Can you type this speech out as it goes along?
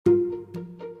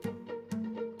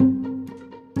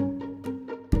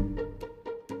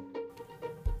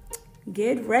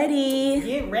Get ready.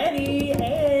 Get ready.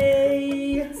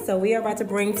 Hey. So we are about to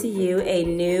bring to you a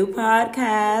new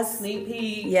podcast. Sneak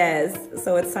peek. Yes.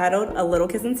 So it's titled A Little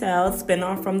Kiss and Tell,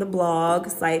 spin-off from the blog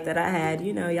site that I had.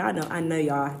 You know, I know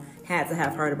y'all had to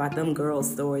have heard about them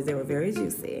girls' stories. They were very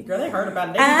juicy. Girl, they heard about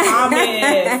it. They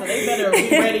commented, so they better be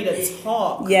ready to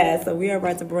talk. Yeah, so we are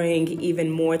about to bring even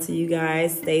more to you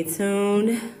guys. Stay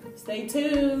tuned. Stay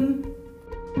tuned.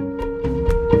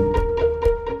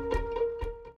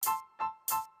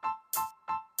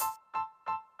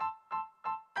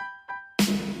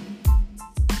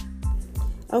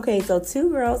 Okay, so two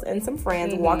girls and some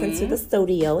friends walk into the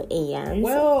studio and...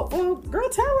 Well, girl,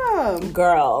 tell them.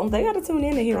 Girl, they got to tune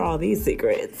in to hear all these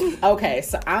secrets. Okay,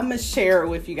 so I'm going to share it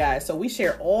with you guys. So we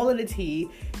share all of the tea,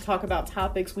 talk about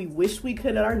topics we wish we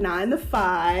could at our 9 to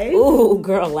 5. Ooh,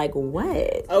 girl, like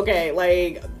what? Okay,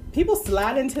 like... People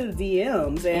slide into the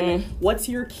DMs and what's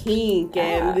your kink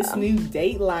and this new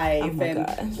date life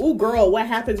oh girl, what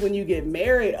happens when you get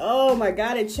married? Oh my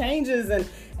God, it changes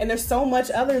and there's so much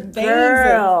other things.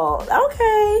 Girl,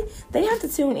 okay. They have to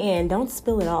tune in. Don't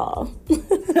spill it all.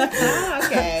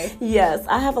 Okay. Yes,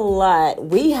 I have a lot.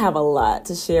 We have a lot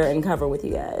to share and cover with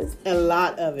you guys. A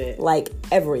lot of it. Like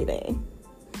everything.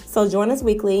 So join us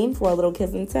weekly for A Little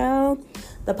Kiss and Tell.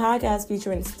 The podcast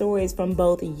featuring stories from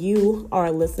both you,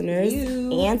 our listeners,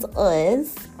 and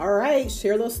us. All right,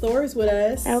 share those stories with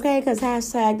us. Okay, because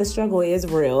hashtag the struggle is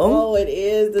real. Oh, it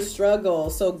is the struggle.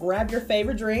 So grab your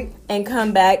favorite drink. And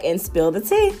come back and spill the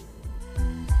tea.